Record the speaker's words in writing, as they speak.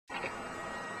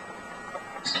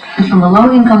Students from a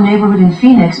low-income neighborhood in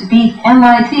Phoenix beat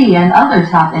MIT and other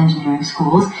top engineering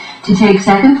schools to take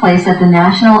second place at the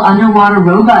National Underwater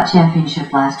Robot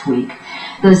Championship last week.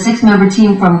 The 6-member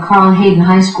team from Carl Hayden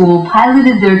High School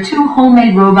piloted their 2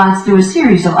 homemade robots through a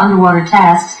series of underwater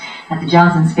tasks at the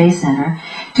Johnson Space Center.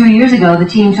 2 years ago, the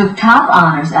team took top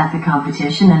honors at the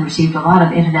competition and received a lot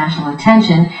of international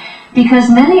attention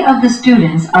because many of the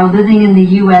students are living in the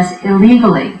U.S.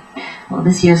 illegally. Well,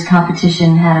 this year's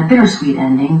competition had a bittersweet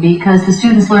ending because the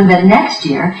students learned that next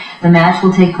year the match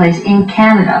will take place in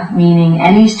Canada, meaning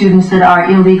any students that are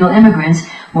illegal immigrants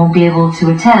won't be able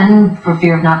to attend for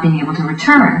fear of not being able to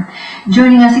return.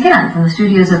 Joining us again from the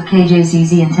studios of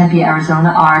KJZZ in Tempe,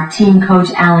 Arizona, are team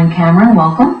coach Alan Cameron.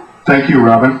 Welcome. Thank you,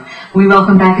 Robin. We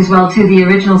welcome back as well to the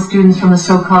original students from the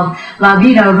so-called La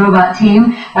Vida robot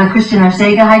team, Christian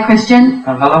Arcega. Hi, Christian.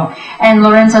 Hello. And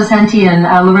Lorenzo Santillan.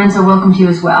 Lorenzo, welcome to you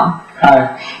as well.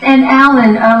 Hi. And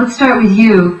Alan, let's start with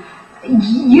you.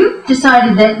 You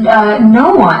decided that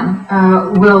no one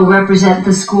will represent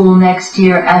the school next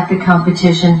year at the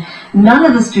competition. None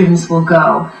of the students will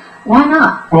go. Why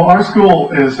not? Well, our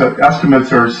school is,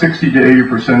 estimates are 60 to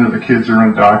 80% of the kids are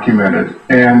undocumented,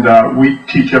 and we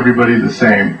teach everybody the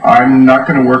same. I'm not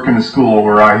going to work in a school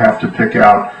where I have to pick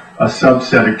out a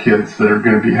subset of kids that are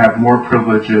going to have more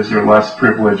privileges or less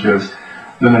privileges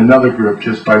than another group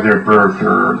just by their birth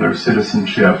or their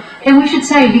citizenship. And we should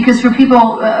say, because for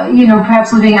people,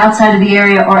 perhaps living outside of the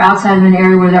area or outside of an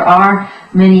area where there are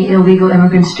many illegal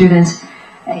immigrant students,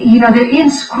 they're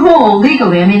in school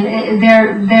legally. I mean,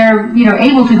 they're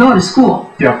able to go to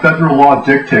school. Yeah, federal law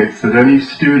dictates that any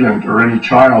student or any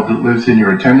child that lives in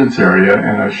your attendance area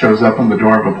and shows up on the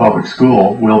door of a public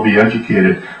school will be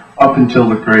educated up until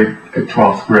the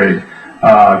 12th grade.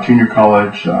 Junior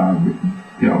college,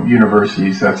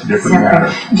 universities, that's a different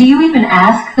matter. Do you even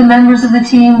ask the members of the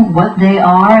team what they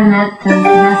are in that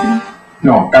capacity?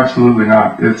 No, absolutely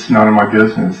not. It's none of my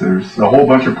business. There's a whole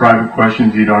bunch of private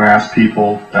questions you don't ask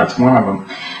people. That's one of them.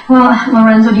 Well,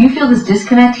 Lorenzo, do you feel this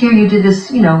disconnect here? You did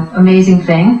this, amazing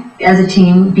thing as a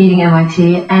team beating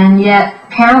MIT, and yet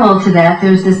parallel to that,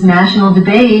 there's this national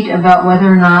debate about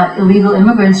whether or not illegal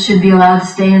immigrants should be allowed to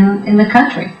stay in the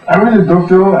country. I really do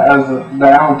feel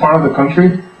that I'm a part of the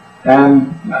country,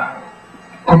 and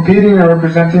competing and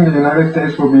representing the United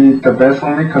States will be the best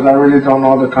for me because I really don't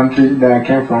know the country that I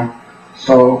came from.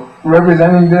 So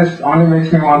representing this only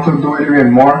makes me want to do it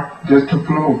even more, just to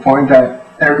prove a point that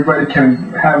everybody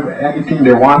can have anything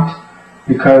they want,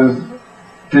 because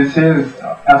this is,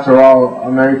 after all,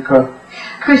 America.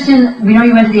 Christian, we know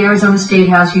you went to the Arizona State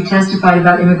House, you testified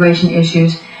about immigration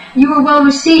issues. You were well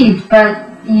received, but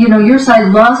your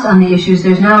side lost on the issues.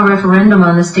 There's now a referendum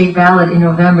on the state ballot in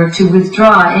November to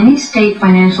withdraw any state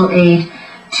financial aid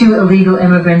to illegal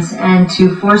immigrants and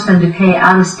to force them to pay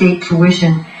out-of-state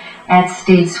tuition at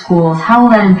state schools. How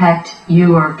will that impact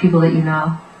you or people that you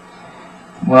know?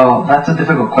 Well, that's a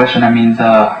difficult question. I mean,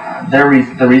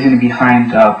 the reasoning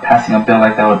behind passing a bill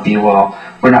like that would be, well,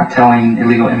 we're not telling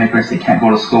illegal immigrants they can't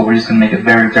go to school. We're just going to make it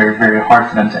very, very, very hard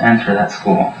for them to enter that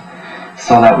school.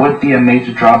 So that would be a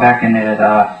major drawback, and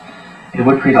it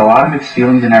would create a lot of mixed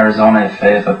feelings in Arizona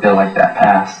if a bill like that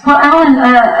passed. Well, Alan,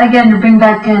 again, to bring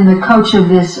back in the coach of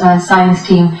this science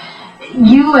team,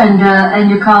 you and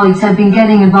your colleagues have been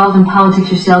getting involved in politics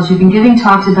yourselves. You've been giving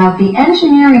talks about the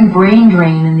engineering brain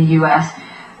drain in the U.S.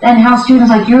 and how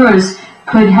students like yours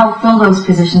could help fill those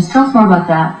positions. Tell us more about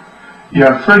that.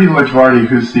 Yeah, Fredi Lajvardi,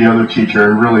 who's the other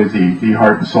teacher and really the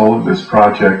heart and soul of this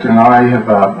project, and I have,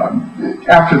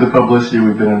 after the publicity,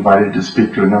 we've been invited to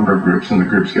speak to a number of groups, and the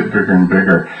groups get bigger and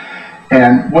bigger.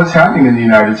 And what's happening in the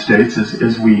United States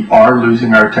is we are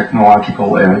losing our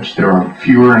technological edge. There are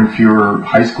fewer and fewer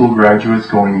high school graduates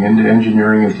going into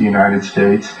engineering at the United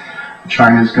States.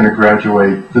 China's going to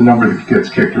graduate, the number that gets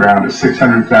kicked around is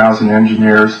 600,000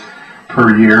 engineers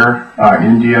per year.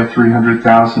 India,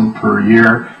 300,000 per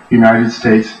year. United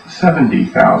States,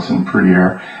 70,000 per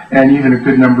year. And even a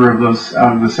good number of those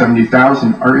out of the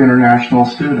 70,000 are international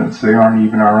students. They aren't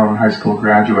even our own high school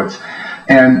graduates.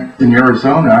 And in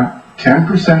Arizona,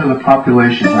 10% of the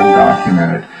population is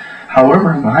undocumented.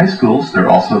 However, in the high schools, they're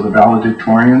also the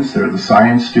valedictorians, they're the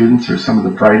science students, they're some of the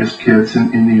brightest kids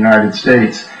in the United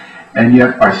States, and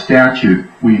yet by statute,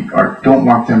 we don't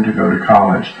want them to go to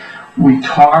college. We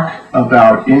talk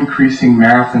about increasing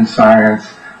math and science,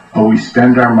 but we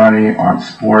spend our money on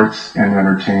sports and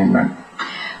entertainment.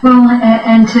 Well,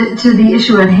 and to the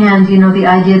issue at hand, the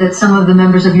idea that some of the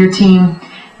members of your team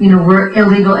were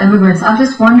illegal immigrants. I'm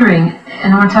just wondering,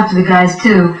 and I want to talk to the guys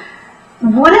too,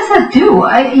 what does that do?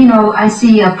 I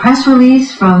see a press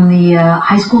release from the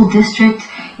high school district,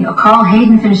 You know, Carl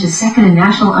Hayden finished his second in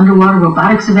National Underwater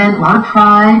Robotics event, a lot of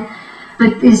pride.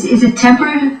 But is it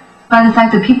tempered by the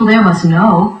fact that people there must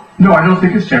know? No, I don't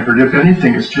think it's tempered. If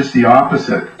anything, it's just the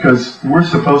opposite, because we're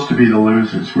supposed to be the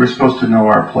losers. We're supposed to know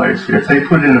our place. If they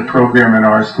put in a program in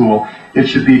our school, it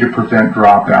should be to prevent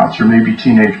dropouts or maybe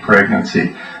teenage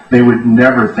pregnancy. They would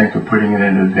never think of putting in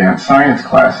an advanced science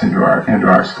class into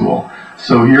our school.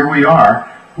 So here we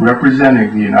are,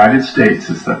 representing the United States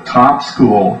as the top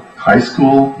school, high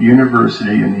school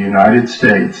university in the United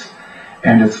States,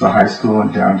 and it's the high school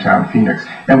in downtown Phoenix.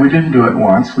 And we didn't do it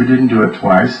once, we didn't do it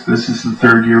twice. This is the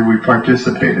third year we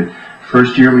participated.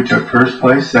 First year we took first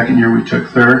place, second year we took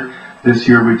third, this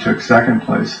year we took second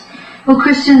place. Well,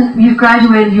 Christian, you've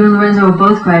graduated, you and Lorenzo have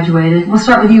both graduated. We'll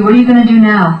start with you. What are you going to do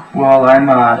now? Well, I'm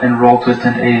enrolled to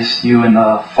attend ASU in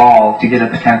the fall to get a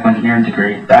mechanical engineering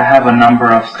degree. I have a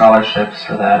number of scholarships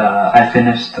for that.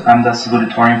 I'm the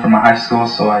salutatorian for my high school,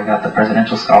 so I got the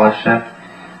presidential scholarship.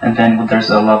 And then there's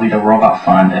a Love It Robot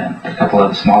Fund and a couple of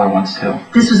the smaller ones too.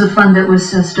 This was a fund that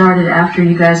was started after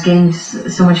you guys gained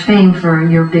so much fame for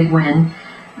your big win.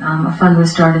 A fund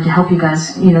was started to help you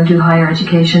guys, do higher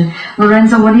education.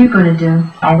 Lorenzo, what are you going to do?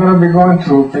 I'm going to be going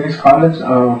to Phoenix College,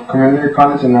 community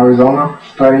college in Arizona,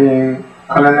 studying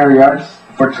culinary arts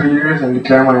for 2 years and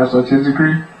declare my associate's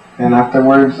degree. And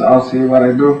afterwards, I'll see what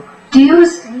I do. Do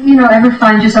you, ever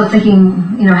find yourself thinking,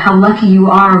 how lucky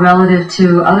you are relative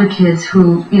to other kids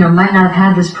who, might not have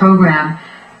had this program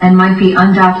and might be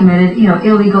undocumented,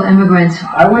 illegal immigrants?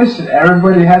 I wish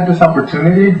everybody had this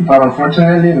opportunity, but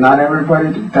unfortunately, not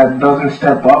everybody that doesn't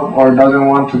step up or doesn't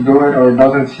want to do it or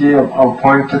doesn't see a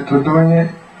point to doing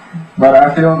it. But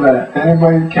I feel that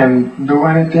anybody can do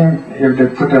anything if they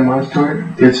put their minds to it.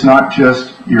 It's not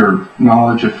just your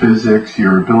knowledge of physics,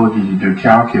 your ability to do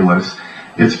calculus.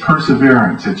 It's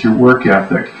perseverance, it's your work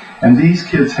ethic. And these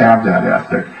kids have that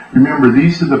ethic. Remember,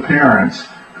 these are the parents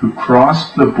who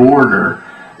crossed the border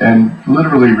and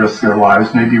literally risk their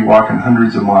lives, maybe walking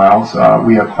hundreds of miles.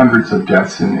 We have hundreds of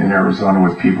deaths in Arizona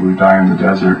with people who die in the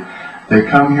desert. They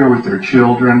come here with their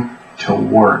children to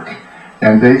work.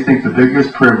 And they think the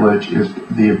biggest privilege is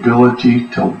the ability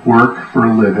to work for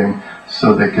a living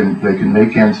so they can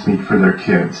make ends meet for their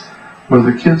kids. Well,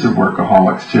 the kids are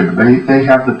workaholics too. They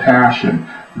have the passion.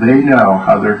 They know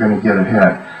how they're going to get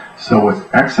ahead. So with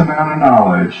X amount of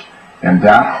knowledge and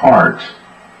that heart,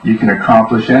 you can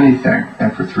accomplish anything.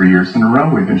 And for 3 years in a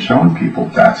row, we've been showing people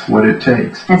that's what it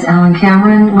takes. That's Alan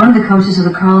Cameron, one of the coaches of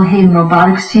the Carl Hayden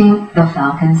Robotics team, the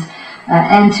Falcons.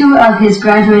 And two of his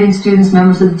graduating students,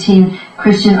 members of the team,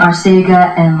 Christian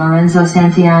Arcega and Lorenzo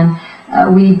Santillan.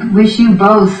 We wish you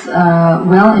both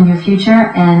well in your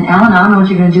future, and Alan, I don't know what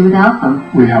you're going to do without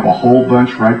them. We have a whole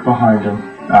bunch right behind them.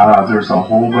 There's a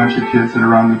whole bunch of kids that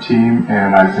are on the team,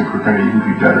 and I think we're going to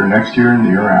even be better next year and the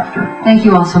year after. Thank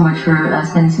you all so much for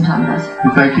spending some time with us.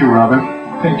 And thank you, Robin.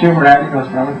 Thank you for having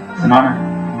us, Robin. It's an honor.